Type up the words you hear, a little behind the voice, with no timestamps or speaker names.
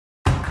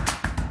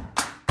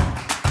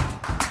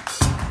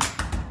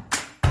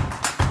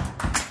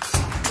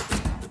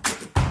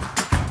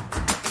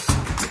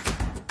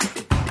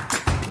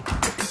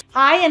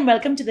Hi, and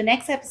welcome to the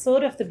next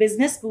episode of the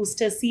Business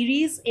Booster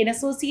series in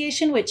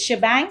association with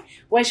Shebang.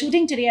 We're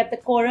shooting today at the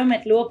Quorum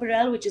at Lower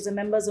Parel, which is a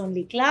members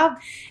only club.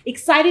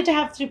 Excited to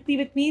have Tripti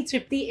with me.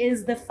 Tripti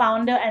is the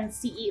founder and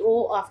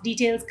CEO of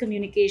Detales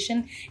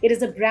Communication. It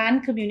is a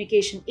brand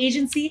communication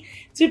agency.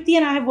 Tripti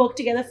and I have worked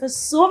together for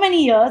so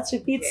many years.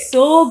 Tripti, it's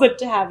so good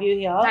to have you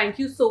here. Thank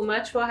you so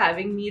much for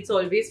having me. It's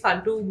always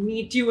fun to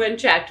meet you and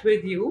chat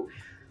with you.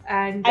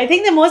 And I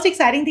think the most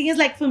exciting thing is,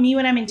 like, for me,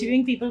 when I'm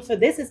interviewing people for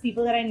this, is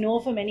people that I know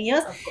for many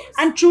years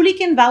and truly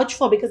can vouch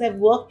for because I've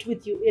worked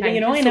with you,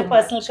 in a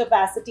personal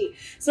capacity.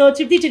 So,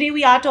 Tripti, today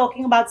we are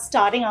talking about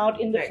starting out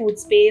in the food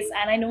space,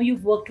 and I know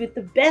you've worked with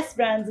the best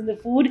brands in the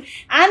food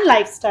and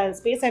lifestyle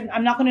space.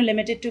 I'm not going to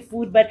limit it to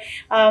food, but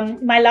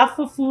my love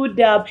for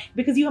food,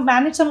 because you have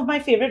managed some of my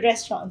favorite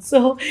restaurants.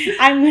 So,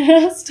 I'm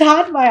going to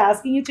start by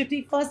asking you,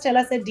 Tripti, first tell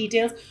us in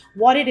details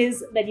what it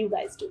is that you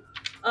guys do.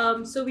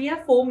 So we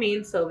have 4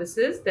 main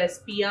services. There's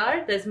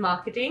PR, there's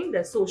marketing,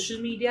 there's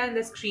social media, and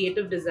there's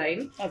creative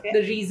design. Okay.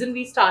 The reason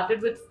we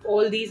started with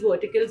all these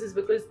verticals is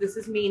because this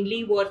is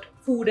mainly what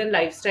food and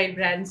lifestyle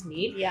brands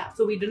need. Yeah.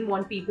 So we didn't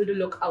want people to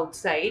look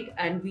outside,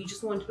 and we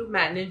just wanted to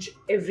manage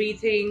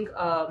everything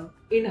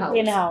in-house.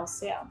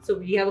 In-house, yeah. So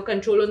we have a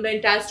control on the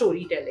entire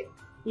storytelling.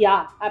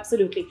 Yeah,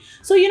 absolutely.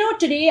 So,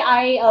 today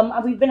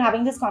we've been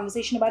having this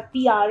conversation about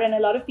PR, and a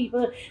lot of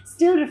people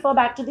still refer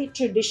back to the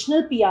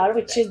traditional PR,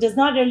 which does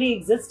not really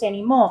exist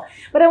anymore.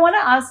 But I want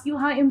to ask you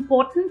how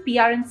important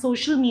PR and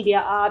social media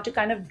are to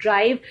kind of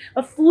drive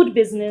a food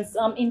business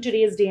in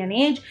today's day and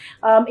age.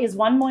 Is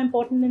one more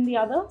important than the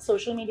other,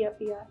 social media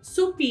PR?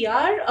 So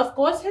PR, of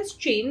course, has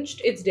changed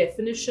its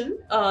definition.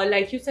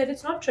 Like you said,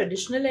 it's not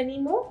traditional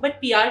anymore, but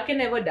PR can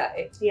never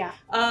die. Yeah.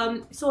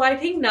 So I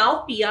think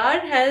now PR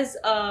has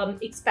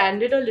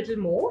expanded a little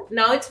more.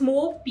 Now it's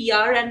more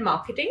PR and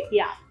marketing.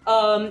 Yeah.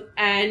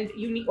 And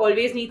you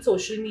always need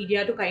social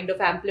media to kind of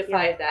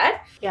amplify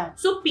that. Yeah.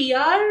 So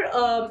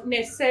PR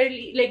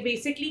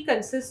basically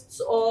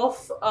consists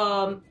of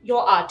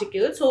your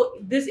articles. So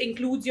this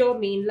includes your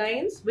main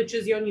lines, which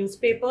is your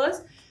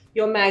newspapers,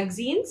 your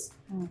magazines,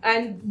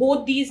 and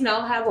both these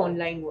now have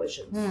online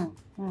versions.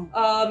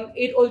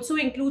 It also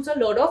includes a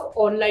lot of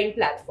online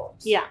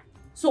platforms. Yeah.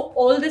 So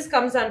all this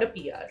comes under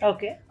PR.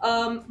 Okay.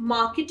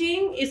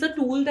 Marketing is a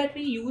tool that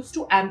we use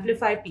to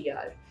amplify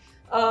PR.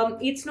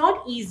 It's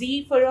not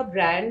easy for a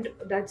brand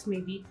that's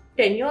maybe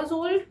 10 years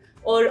old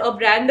or a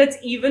brand that's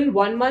even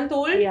 1 month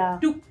old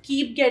to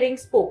keep getting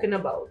spoken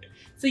about.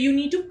 So you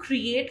need to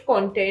create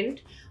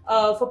content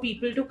for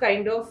people to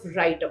kind of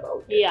write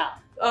about it. Yeah.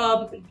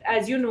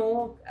 As you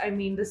know, I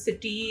mean, the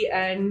city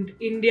and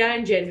India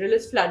in general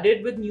is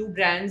flooded with new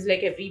brands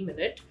like every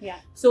minute. Yeah.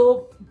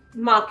 So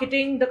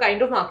marketing, the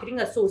kind of marketing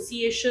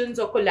associations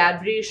or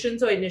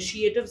collaborations or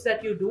initiatives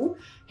that you do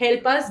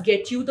help us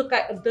get you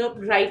the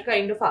right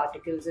kind of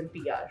articles in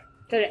PR.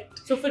 Correct.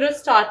 So for a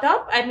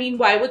startup, I mean,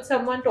 why would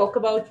someone talk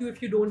about you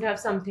if you don't have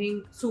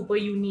something super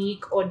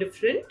unique or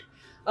different?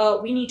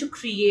 We need to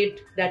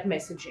create that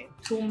messaging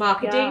through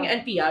marketing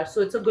and PR.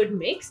 So it's a good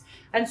mix.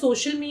 And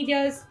social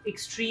media is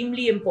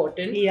extremely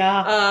important.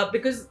 Yeah.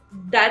 Because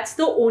that's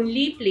the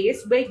only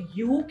place where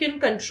you can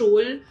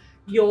control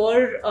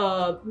your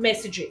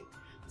messaging.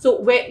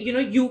 So where,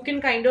 you can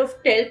kind of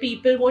tell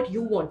people what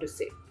you want to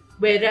say.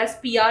 Whereas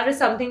PR is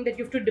something that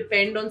you have to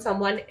depend on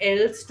someone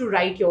else to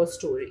write your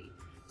story.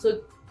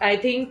 So I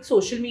think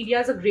social media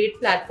is a great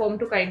platform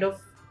to kind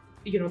of,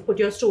 put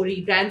your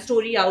story, brand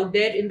story out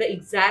there in the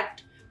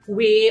exact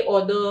way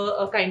or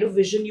the kind of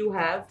vision you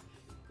have,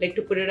 like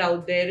to put it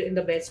out there in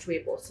the best way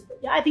possible.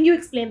 Yeah, I think you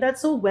explained that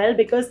so well,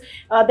 because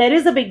there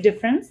is a big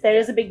difference. There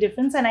is a big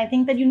difference, and I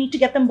think that you need to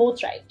get them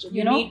both right.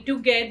 You need to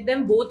get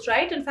them both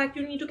right. In fact,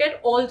 you need to get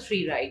all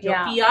 3 right. Your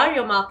PR,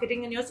 your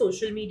marketing, and your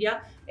social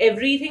media.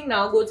 Everything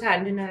now goes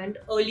hand in hand.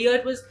 Earlier,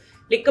 it was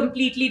like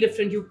completely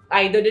different. You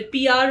either did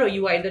PR or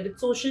you either did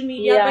social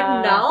media.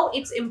 But now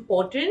it's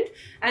important.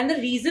 And the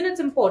reason it's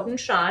important,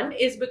 Shan,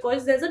 is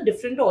because there's a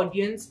different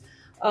audience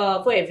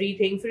for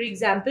everything. For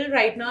example,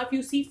 right now, if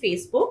you see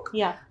Facebook,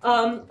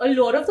 a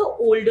lot of the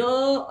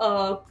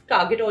older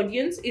target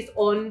audience is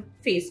on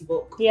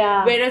Facebook.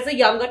 Yeah. Whereas the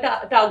younger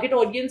target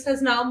audience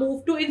has now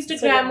moved to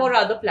Instagram or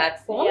other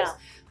platforms.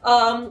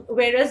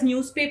 Whereas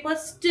newspapers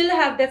still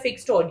have their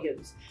fixed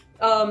audience.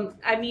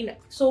 I mean,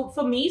 so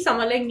for me,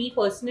 someone like me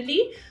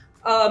personally,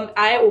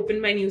 I open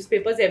my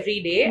newspapers every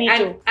day. Me and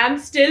too. I'm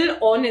still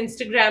on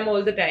Instagram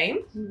all the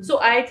time.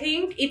 So I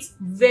think it's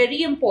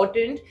very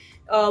important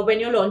when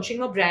you're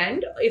launching a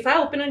brand. If I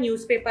open a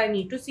newspaper, I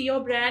need to see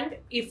your brand.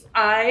 If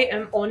I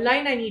am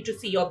online, I need to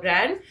see your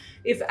brand.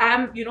 If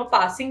I'm,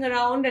 passing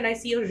around and I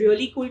see a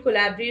really cool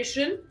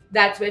collaboration,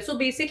 that's where. So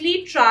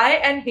basically try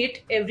and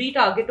hit every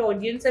target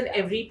audience and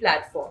every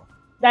platform.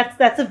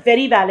 That's a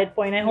very valid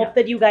point. I hope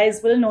that you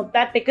guys will note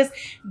that, because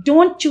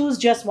don't choose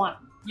just one.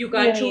 You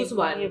can't choose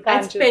one.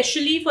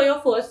 Especially for your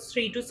first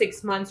 3 to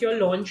 6 months, your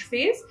launch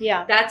phase.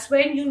 Yeah. That's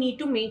when you need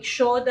to make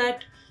sure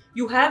that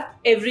you have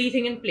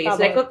everything in place,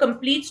 like a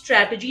complete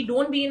strategy.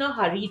 Don't be in a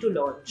hurry to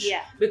launch.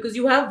 Yeah. Because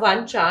you have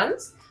one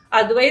chance.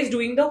 Otherwise,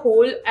 doing the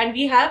whole, and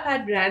we have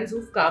had brands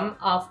who've come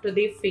after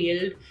they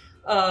failed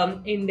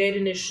in their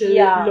initial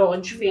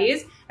launch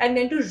phase, and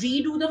then to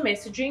redo the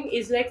messaging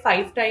is like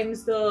 5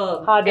 times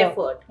the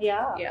effort.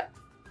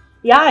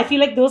 Yeah, I feel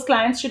like those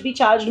clients should be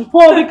charged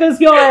more because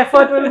your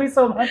effort will be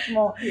so much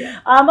more.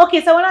 Okay,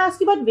 so I want to ask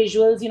you about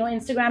visuals. You know,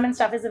 Instagram and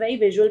stuff is a very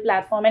visual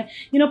platform. And,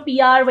 you know,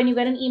 PR, when you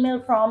get an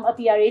email from a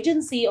PR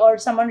agency or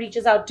someone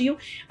reaches out to you,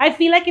 I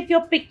feel like if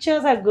your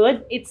pictures are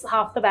good, it's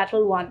half the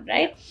battle won,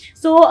 right?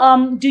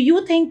 So do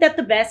you think that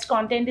the best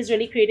content is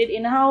really created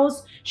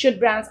in-house? Should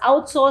brands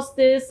outsource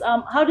this?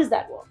 How does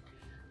that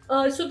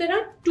work? So there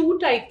are 2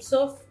 types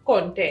of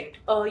content.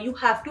 You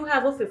have to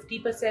have a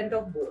 50%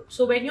 of both.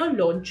 So when you're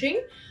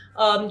launching,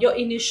 your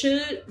initial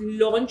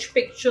launch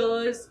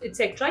pictures,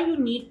 etc., you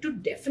need to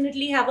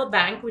definitely have a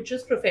bank which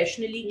is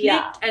professionally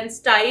clicked and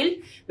styled,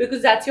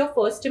 because that's your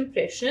first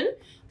impression.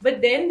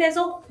 But then there's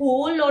a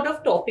whole lot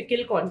of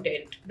topical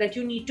content that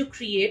you need to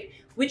create,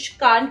 which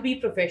can't be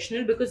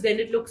professional because then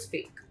it looks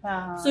fake.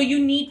 So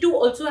you need to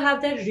also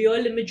have that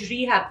real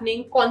imagery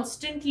happening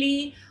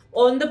constantly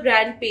on the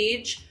brand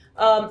page.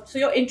 So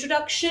your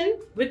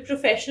introduction with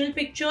professional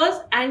pictures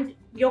and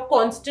your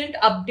constant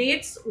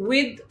updates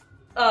with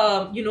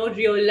you know,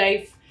 real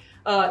life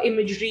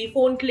imagery,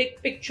 phone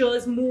click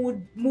pictures,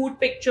 mood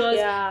pictures.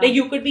 Like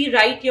you could be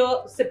right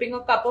here sipping a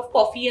cup of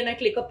coffee and I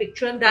click a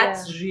picture and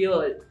that's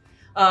real.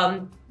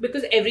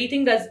 Because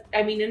everything does,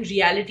 I mean, in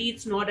reality,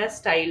 it's not as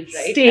styled,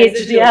 right?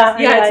 Staged,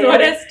 it's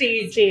not as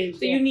staged.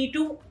 So you need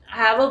to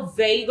have a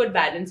very good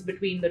balance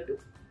between the two.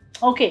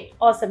 Okay,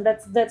 awesome.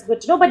 That's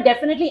good to know. But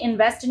definitely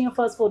invest in your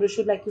first photo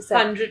shoot, like you said.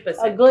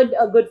 100%.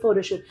 A good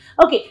photo shoot.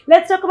 Okay,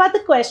 let's talk about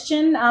the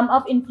question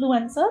of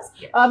influencers.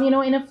 You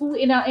know, in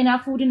our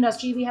food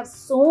industry, we have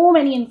so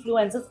many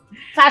influencers,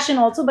 fashion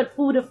also, but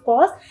food of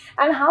course.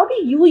 And how do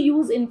you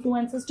use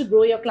influencers to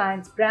grow your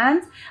clients'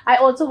 brands? I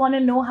also want to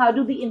know, how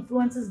do the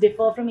influencers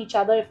differ from each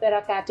other if there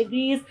are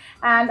categories,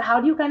 and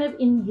how do you kind of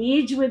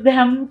engage with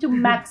them to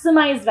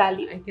maximize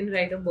value? I can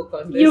write a book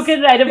on this. You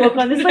can write a book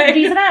on this. But the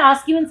reason I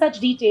ask you in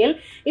such detail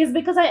is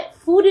because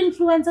food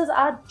influencers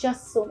are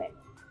just so many.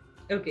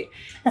 Okay,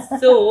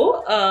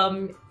 so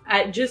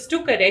just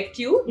to correct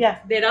you,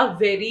 there are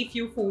very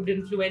few food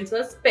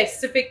influencers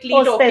specifically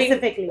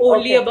talking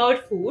only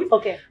about food.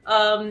 Okay.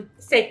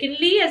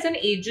 Secondly, as an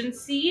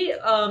agency,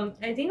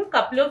 I think a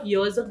couple of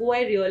years ago,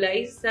 I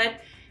realized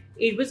that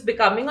it was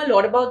becoming a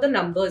lot about the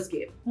numbers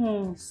game.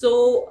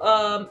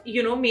 So,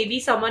 you know, maybe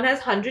someone has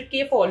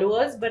 100K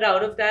followers, but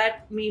out of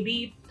that,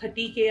 maybe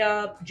 30K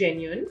are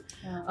genuine.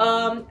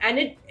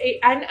 And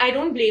I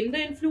don't blame the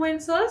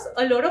influencers.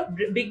 A lot of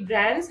big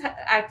brands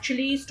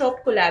actually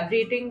stopped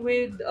collaborating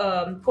with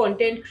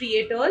content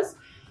creators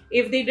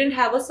if they didn't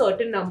have a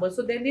certain number.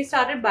 So then they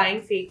started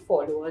buying fake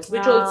followers,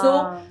 which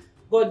also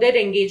got their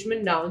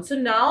engagement down. So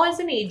now as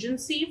an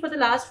agency, for the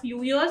last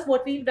few years,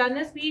 what we've done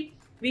is we've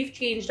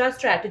changed our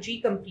strategy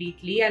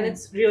completely, and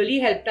it's really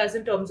helped us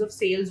in terms of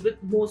sales with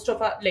most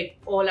of our, like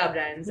all our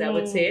brands, I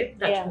would say.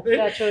 But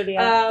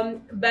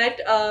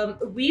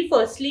we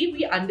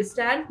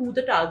understand who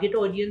the target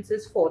audience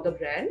is for the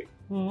brand.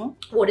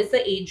 What is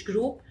the age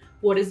group?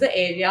 What is the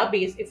area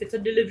base? If it's a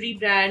delivery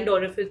brand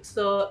or if it's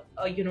a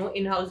you know,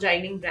 in-house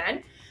dining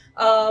brand,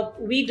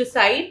 we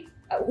decide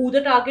who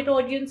the target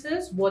audience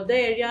is, what the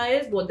area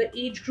is, what the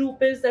age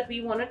group is that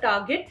we want to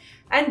target,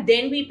 and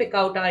then we pick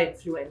out our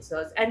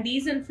influencers. And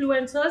these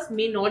influencers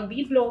may not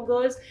be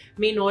bloggers,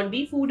 may not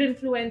be food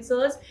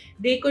influencers.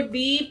 They could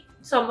be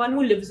someone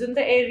who lives in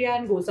the area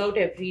and goes out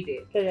every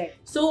day. Correct.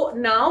 So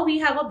now we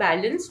have a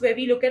balance where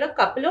we look at a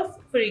couple of,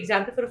 for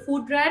example, for a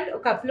food brand, a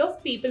couple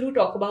of people who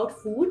talk about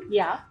food.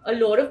 A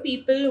lot of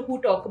people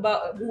who talk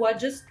about, who are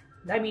just,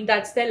 I mean,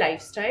 that's their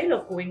lifestyle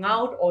of going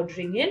out,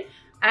 ordering in.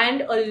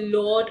 And a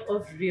lot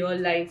of real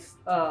life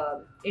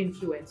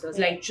influencers,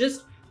 like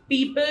just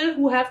people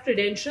who have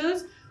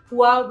credentials,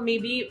 who are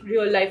maybe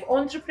real life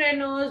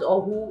entrepreneurs,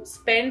 or who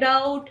spend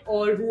out,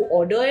 or who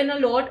order in a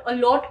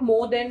lot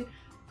more than,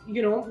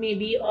 you know,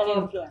 maybe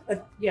a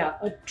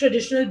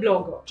traditional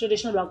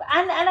blogger.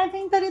 And I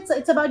think that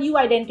it's about you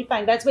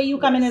identifying. That's where you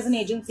come in as an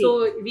agency.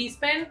 So we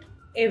spend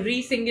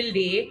every single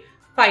day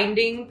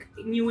finding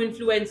new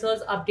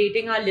influencers,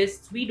 updating our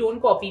lists. We don't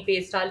copy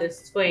paste our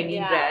lists for any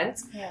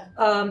brands.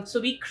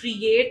 So we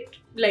create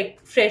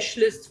like fresh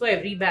lists for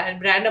every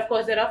brand. Of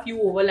course, there are a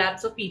few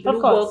overlaps of people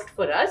who worked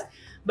for us,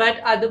 but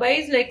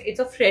otherwise, like, it's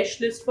a fresh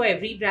list for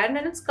every brand,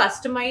 and it's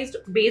customized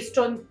based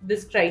on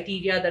this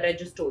criteria that I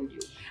just told you.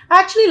 I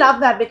actually love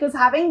that, because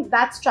having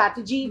that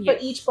strategy for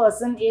each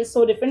person is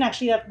so different.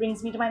 Actually, that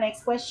brings me to my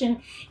next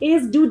question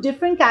is, do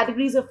different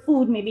categories of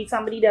food, maybe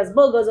somebody does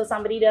burgers or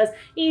somebody does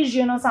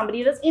Asian or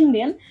somebody does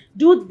Indian,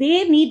 do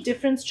they need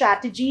different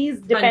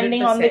strategies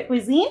depending 100%. On the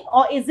cuisine,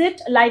 or is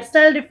it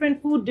lifestyle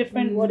different, food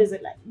different? What is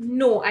it like?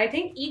 No, I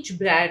think each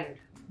brand,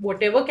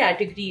 whatever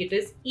category it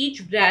is,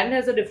 each brand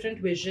has a different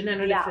vision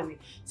and a different way.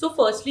 So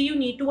firstly, you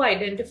need to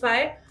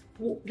identify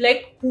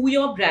who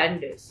your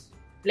brand is.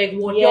 like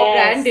what your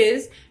brand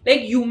is,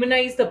 like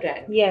humanize the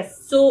brand.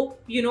 Yes. So,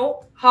 you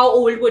know, how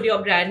old would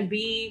your brand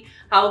be?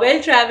 How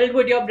well traveled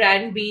would your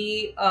brand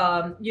be?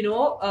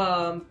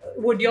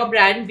 Would your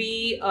brand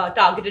be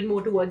targeted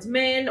more towards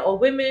men or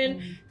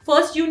women?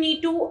 First, you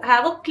need to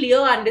have a clear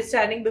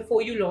understanding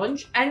before you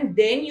launch, and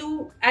then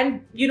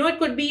it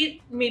could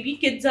be maybe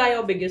kids are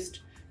your biggest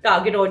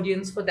target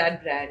audience for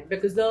that brand,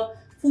 because the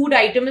food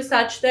item is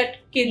such that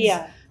kids,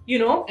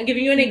 I'm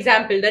giving you an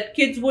example, that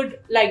kids would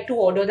like to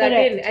order that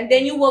in, and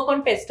then you work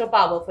on pester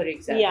power, for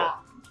example.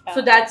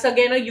 So that's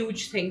again a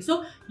huge thing.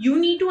 So you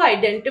need to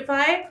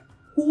identify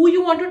who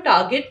you want to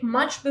target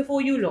much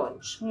before you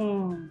launch.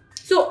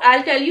 So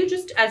I'll tell you,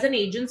 just as an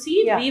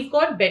agency, we've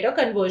got better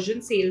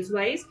conversion sales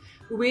wise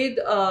with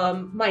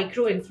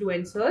micro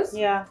influencers.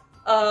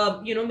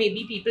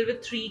 Maybe people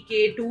with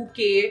 3K,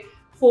 2K,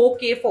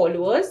 4K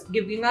followers,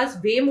 giving us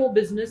way more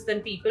business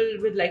than people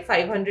with like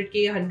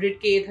 500K,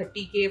 100K,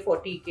 30K,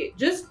 40K.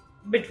 Just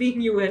between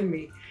you and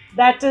me.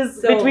 That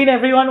is between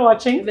everyone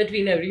watching.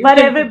 Between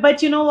everyone.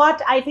 But you know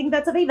what? I think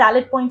that's a very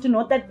valid point to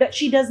note, that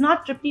Tripti does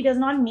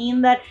not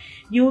mean that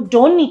you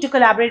don't need to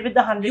collaborate with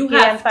the 100K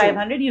and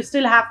 500. You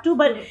still have to,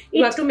 but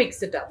you have to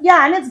mix it up.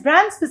 Yeah, and it's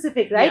brand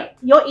specific, right?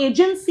 Your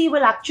agency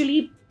will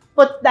actually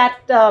put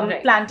that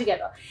plan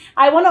together.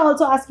 I want to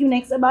also ask you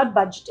next about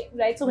budgeting,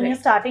 right? So when you're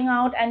starting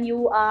out and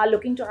you are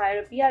looking to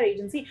hire a PR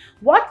agency,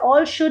 what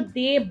all should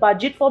they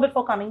budget for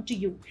before coming to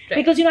you?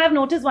 Because, I've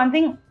noticed one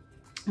thing.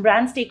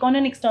 Brands take on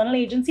an external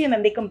agency and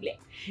then they complain.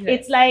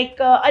 It's like,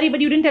 but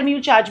you didn't tell me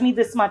you charge me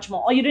this much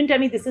more, or you didn't tell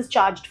me this is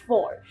charged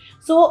for.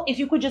 So if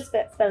you could just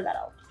spell that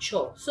out.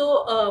 Sure.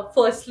 So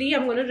firstly,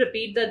 I'm going to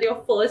repeat that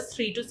your first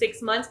 3 to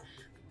 6 months,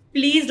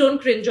 please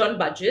don't cringe on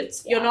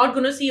budgets. You're not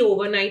going to see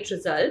overnight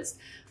results.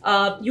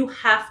 You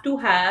have to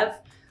have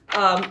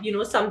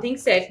something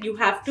set. You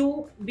have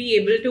to be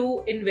able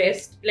to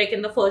invest like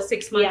in the first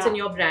 6 months in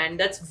your brand.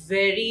 That's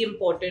very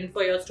important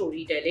for your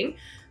storytelling.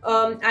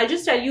 I'll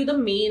just tell you the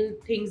main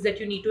things that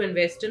you need to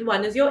invest in.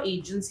 One is your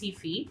agency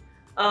fee,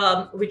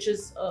 which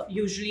is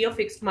usually a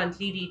fixed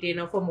monthly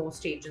retainer for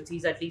most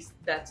agencies. At least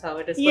that's how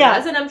it is for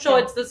us, and I'm sure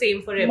it's the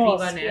same for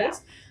everyone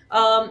else.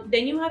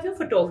 Then you have your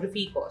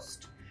photography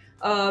cost,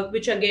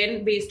 which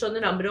again, based on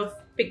the number of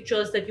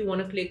pictures that you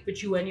want to click,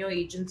 which you and your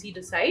agency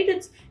decide.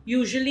 It's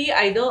usually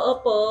either a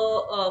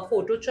per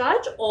photo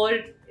charge, or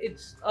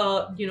it's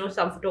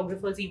some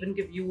photographers even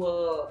give you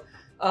a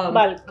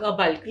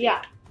bulk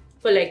rate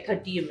for like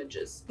 30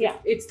 images. If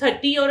it's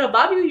 30 or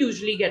above, you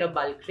usually get a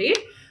bulk rate.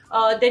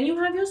 Then you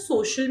have your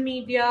social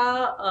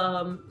media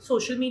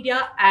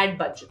ad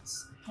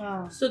budgets.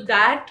 So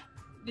that,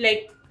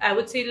 like, I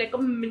would say like a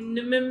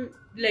minimum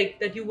like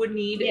that you would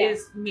need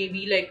is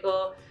maybe like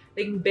a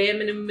bare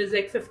minimum is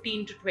like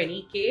 15 to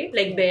 20K,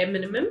 like bare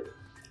minimum.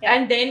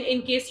 And then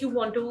in case you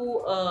want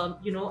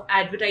to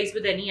advertise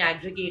with any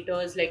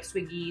aggregators like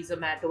Swiggy,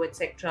 Zomato,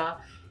 etc.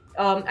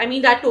 I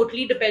mean, that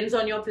totally depends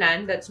on your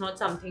plan. That's not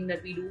something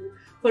that we do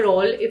for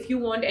all. If you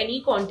want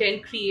any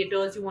content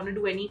creators, you want to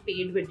do any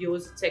paid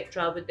videos,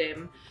 etc. with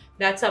them,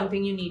 that's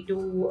something you need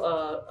to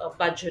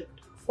budget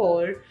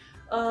for.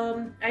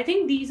 I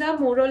think these are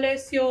more or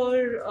less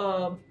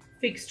your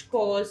fixed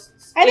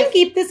costs. I think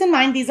keep this in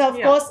mind. These are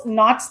of course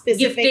not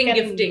specific.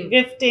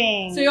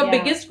 Gifting. So your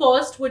biggest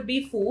cost would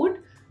be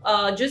food.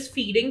 Just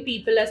feeding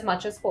people as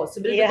much as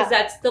possible, because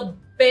that's the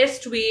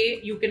best way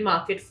you can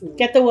market food.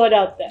 Get the word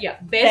out there.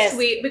 Best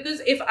way,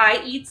 because if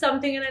I eat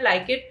something and I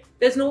like it,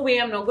 there's no way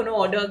I'm not going to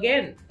order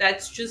again.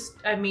 That's just,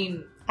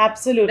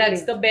 absolutely,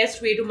 that's the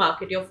best way to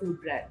market your food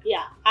brand.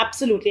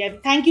 Absolutely.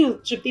 Thank you,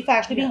 Tripti, for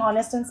actually being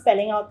honest and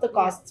spelling out the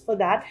costs for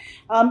that.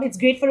 It's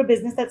great for a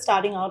business that's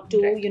starting out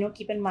to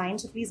keep in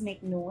mind, so please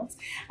make notes.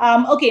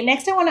 Okay,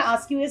 next I want to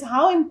ask you is,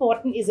 how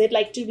important is it,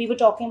 we were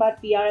talking about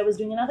PR, I was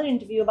doing another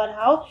interview about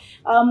how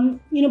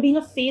being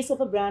a face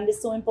of a brand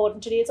is so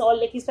important today. It's all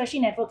like,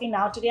 especially networking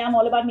now, today I'm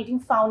all about meeting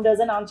founders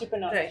and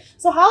entrepreneurs.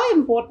 So how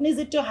important is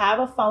it to have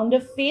a founder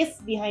face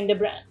behind a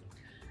brand?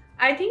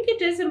 I think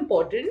it is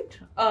important.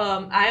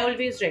 I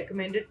always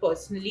recommend it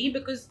personally,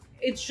 because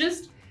it's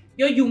just,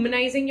 you're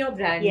humanizing your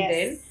brand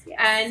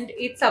and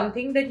it's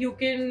something that you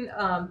can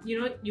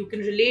you can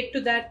relate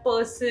to that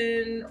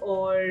person,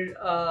 or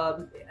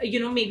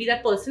maybe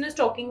that person is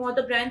talking about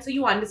the brand, so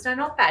you understand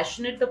how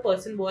passionate the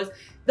person was,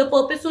 the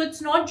purpose. So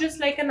it's not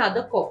just like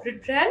another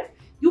corporate brand.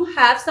 You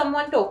have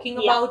someone talking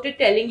about it,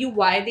 telling you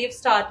why they've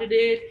started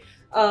it,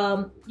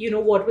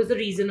 what was the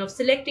reason of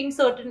selecting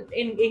certain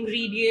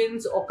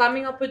ingredients or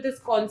coming up with this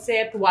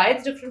concept, why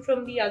it's different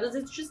from the others.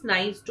 It's just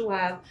nice to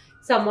have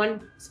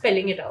someone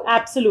spelling it out.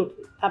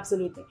 Absolutely.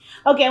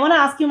 Okay, I want to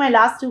ask you my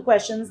last two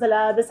questions.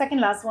 The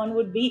second last one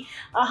would be,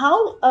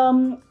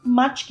 how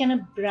much can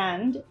a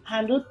brand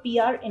handle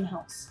PR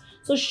in-house?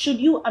 So should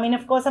you,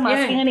 of course I'm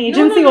asking an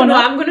agency owner. No,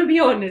 I'm going to be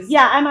honest.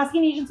 I'm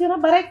asking an agency owner,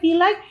 but I feel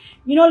like,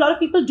 a lot of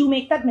people do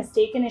make that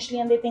mistake initially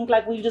and they think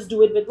like, we'll just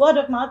do it with word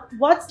of mouth.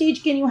 What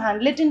stage can you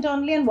handle it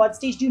internally, and what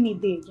stage do you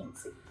need the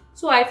agency?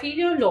 So I feel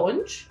your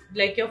launch,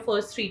 like your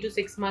first 3 to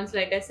 6 months,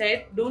 like I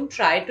said, don't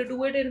try to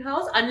do it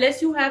in-house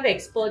unless you have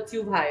experts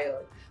you've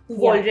hired. who've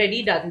Yeah.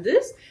 already done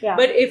this. Yeah.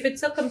 But if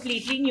it's a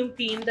completely new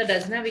team that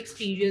doesn't have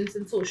experience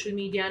in social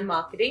media and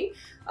marketing,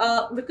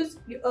 because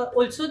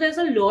also there's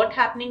a lot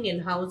happening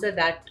in-house at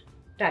that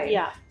time.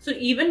 Yeah. So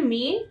even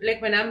me,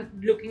 like when I'm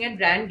looking at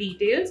brand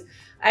details,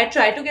 I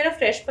try to get a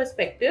fresh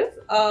perspective,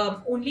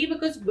 only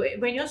because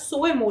when you're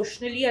so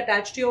emotionally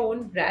attached to your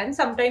own brand,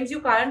 sometimes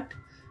you can't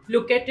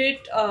look at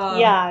it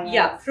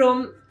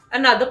from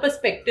another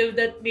perspective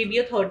that maybe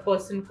a third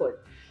person could.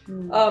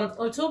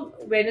 Also,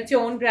 when it's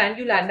your own brand,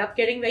 you'll end up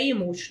getting very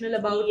emotional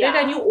about it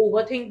and you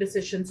overthink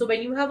decisions. So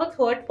when you have a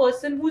third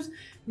person who's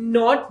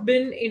not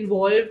been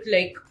involved,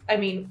 like, I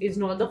mean, is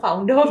not the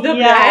founder of the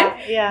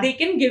brand, they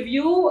can give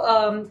you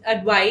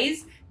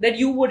advice that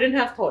you wouldn't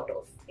have thought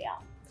of. Yeah.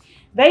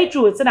 Very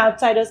true. It's an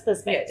outsider's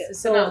perspective. Yes,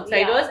 it's an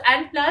outsider's.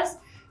 And plus,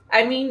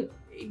 I mean,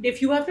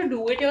 if you have to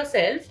do it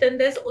yourself, then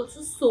there's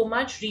also so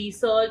much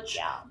research,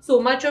 so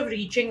much of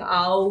reaching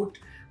out,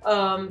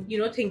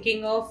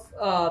 thinking of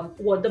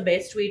what the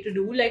best way to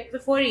do. Like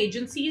for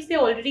agencies, they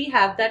already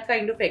have that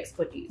kind of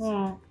expertise.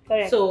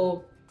 Correct.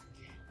 So,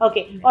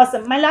 okay,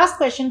 awesome. My last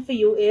question for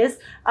you is,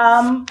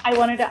 I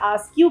wanted to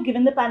ask you,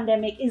 given the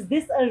pandemic, is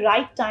this a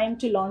right time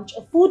to launch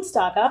a food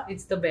startup?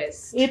 It's the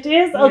best. It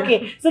is?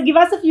 Okay. So give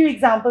us a few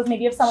examples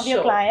maybe of some of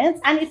your clients.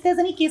 And if there's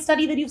any case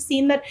study that you've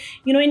seen that,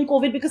 in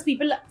COVID, because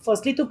people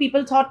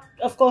thought,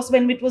 of course,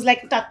 when it was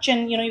like touch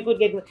and, you could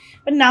get good.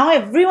 But now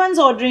everyone's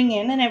ordering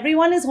in and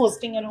everyone is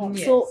hosting at home.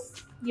 Yes. So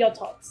your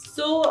thoughts?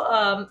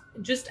 So,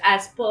 just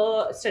as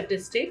per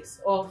statistics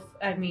of,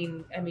 I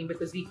mean,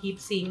 because we keep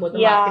seeing what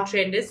the market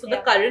trend is. So the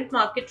current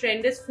market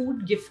trend is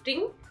food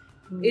gifting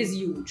is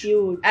huge.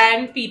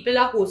 And people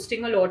are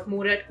hosting a lot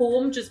more at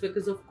home just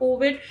because of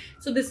COVID.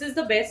 So this is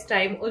the best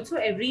time. Also,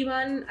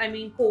 everyone, I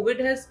mean, COVID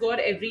has got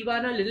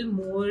everyone a little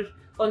more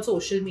on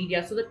social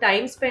media. So the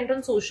time spent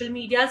on social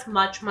media is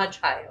much, much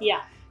higher.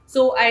 Yeah.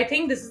 So I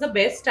think this is the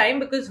best time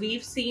because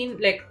we've seen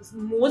like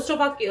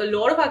a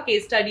lot of our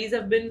case studies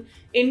have been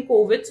in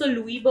COVID. So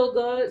Louis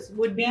Burgers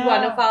would be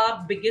one of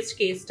our biggest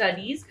case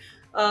studies.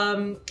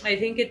 I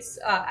think it's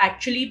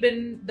actually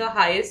been the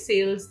highest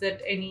sales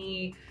that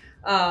any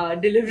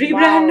delivery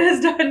brand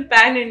has done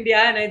pan-India,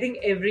 and I think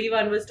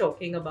everyone was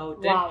talking about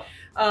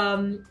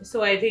it.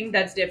 So I think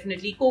that's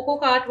definitely. Coco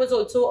Cart was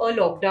also a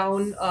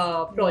lockdown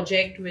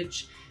project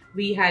which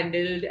we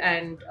handled,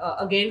 and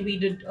again we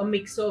did a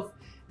mix of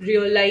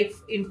real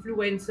life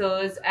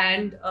influencers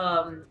and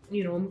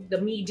the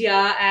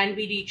media, and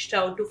we reached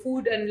out to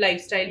food and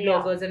lifestyle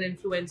bloggers and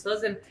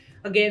influencers, and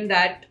again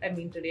that, I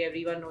mean, today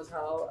everyone knows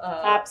how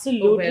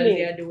well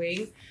they are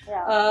doing.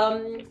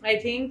 I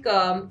think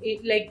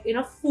like in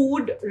a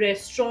food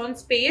restaurant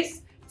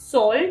space,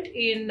 Salt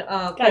in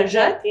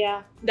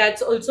Karjat,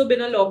 that's also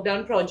been a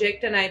lockdown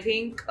project, and I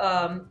think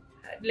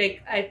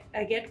like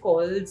I get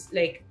calls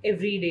like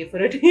every day for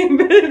a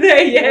table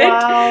there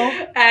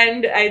yet.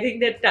 And I think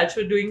that Touch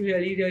were doing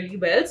really, really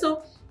well.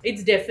 So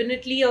it's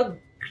definitely a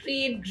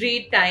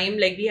great time.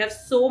 Like we have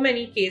so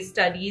many case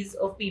studies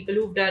of people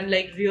who've done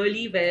like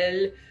really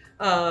well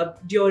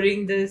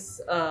during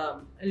this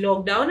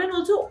lockdown, and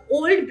also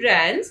old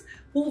brands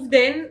who've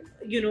then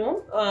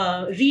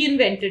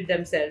reinvented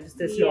themselves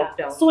this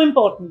lockdown. So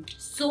important.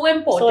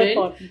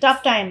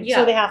 Tough times.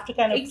 So they have to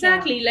kind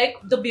of like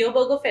the Beer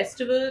Burger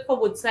Festival for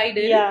Woodside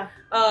Inn.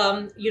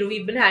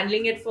 We've been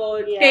handling it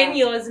for 10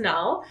 years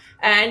now,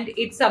 and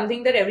it's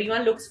something that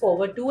everyone looks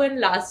forward to. And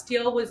last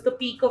year was the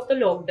peak of the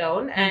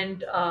lockdown,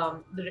 and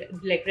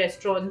like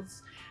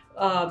restaurants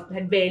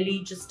had barely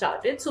just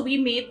started. So we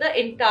made the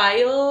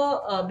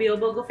entire Beer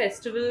Burger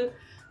Festival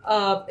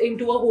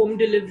into a home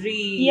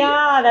delivery.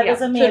 That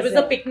was amazing. So it was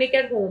a picnic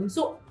at home.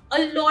 So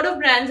a lot of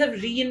brands have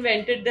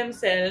reinvented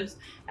themselves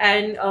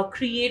and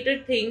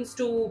created things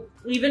to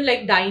even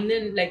like dine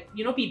in. Like,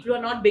 people who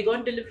are not big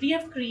on delivery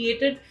have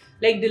created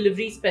like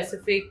delivery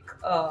specific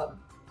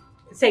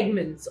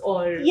segments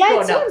or products.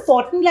 It's so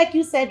important, like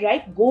you said,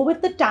 right? Go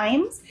with the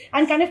times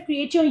and kind of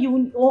create your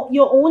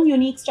own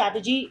unique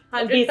strategy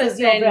 100%.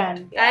 Your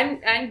brand.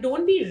 And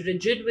don't be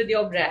rigid with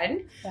your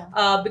brand,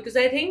 because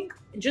I think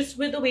just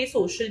with the way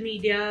social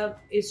media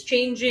is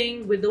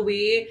changing, with the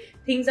way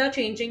things are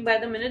changing by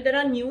the minute, there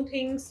are new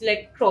things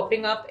like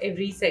cropping up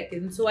every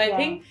second. So I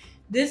think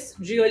this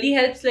really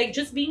helps, like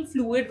just being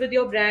fluid with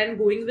your brand,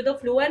 going with the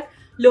flow, and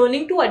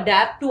learning to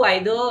adapt to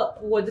either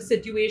what the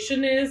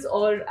situation is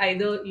or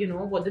either,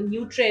 what the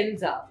new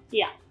trends are.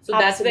 So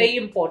that's very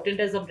important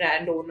as a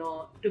brand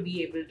owner to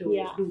be able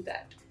to do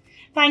that.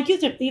 Thank you,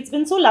 Tripti. It's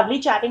been so lovely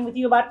chatting with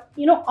you about,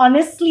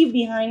 honestly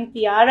behind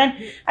PR. And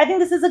I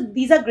think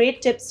these are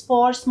great tips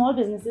for small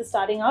businesses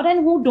starting out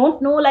and who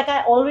don't know, like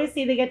I always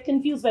say, they get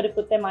confused where to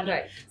put their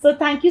money. So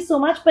thank you so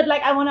much. But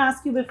like, I want to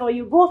ask you before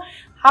you go,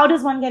 how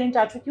does one get in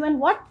touch with you, and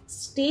what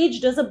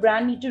stage does a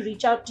brand need to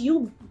reach out to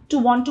you to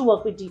want to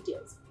work with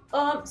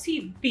Detales?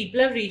 See, people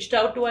have reached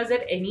out to us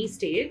at any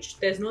stage.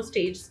 There's no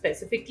stage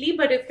specifically,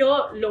 but if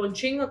you're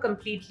launching a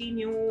completely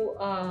new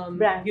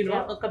brand,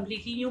 a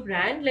completely new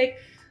brand, like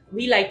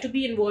we like to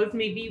be involved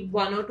maybe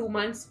 1 or 2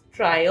 months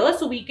prior,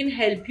 so we can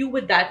help you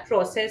with that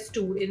process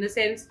too, in the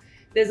sense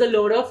there's a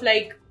lot of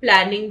like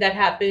planning that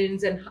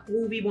happens, and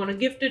who we want to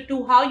gift it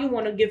to, how you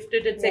want to gift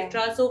it,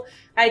 etc. So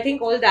I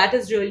think all that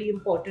is really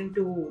important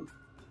to.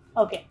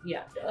 Okay.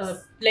 Yeah.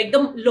 Like the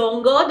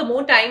longer, the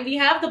more time we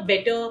have, the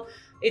better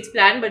it's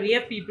planned. But we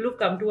have people who've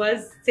come to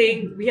us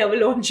saying we have a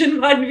launch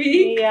in 1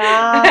 week.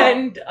 Yeah.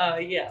 And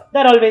yeah.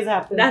 That always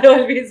happens. That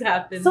always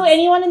happens. So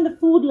anyone in the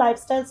food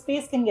lifestyle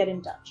space can get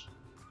in touch.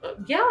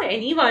 Yeah,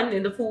 anyone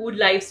in the food,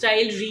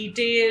 lifestyle,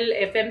 retail,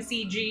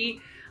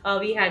 FMCG.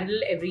 We handle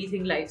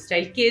everything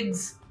lifestyle.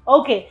 Kids.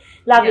 Okay,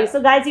 lovely. Yeah.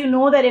 So guys, you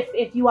know that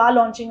if you are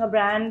launching a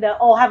brand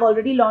or have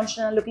already launched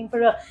and are looking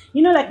for a,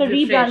 you know, like a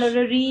rebrand or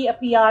a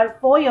PR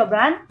for your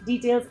brand,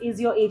 Detales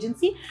is your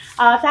agency.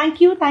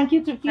 Thank you,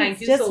 Tripti. Thank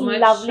it's you just so much,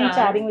 lovely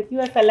chatting with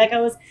you. I felt like I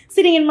was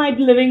sitting in my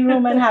living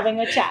room and having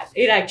a chat.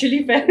 It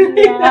actually felt.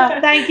 Yeah,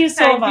 thank you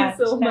so much. Thank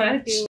you so much. You.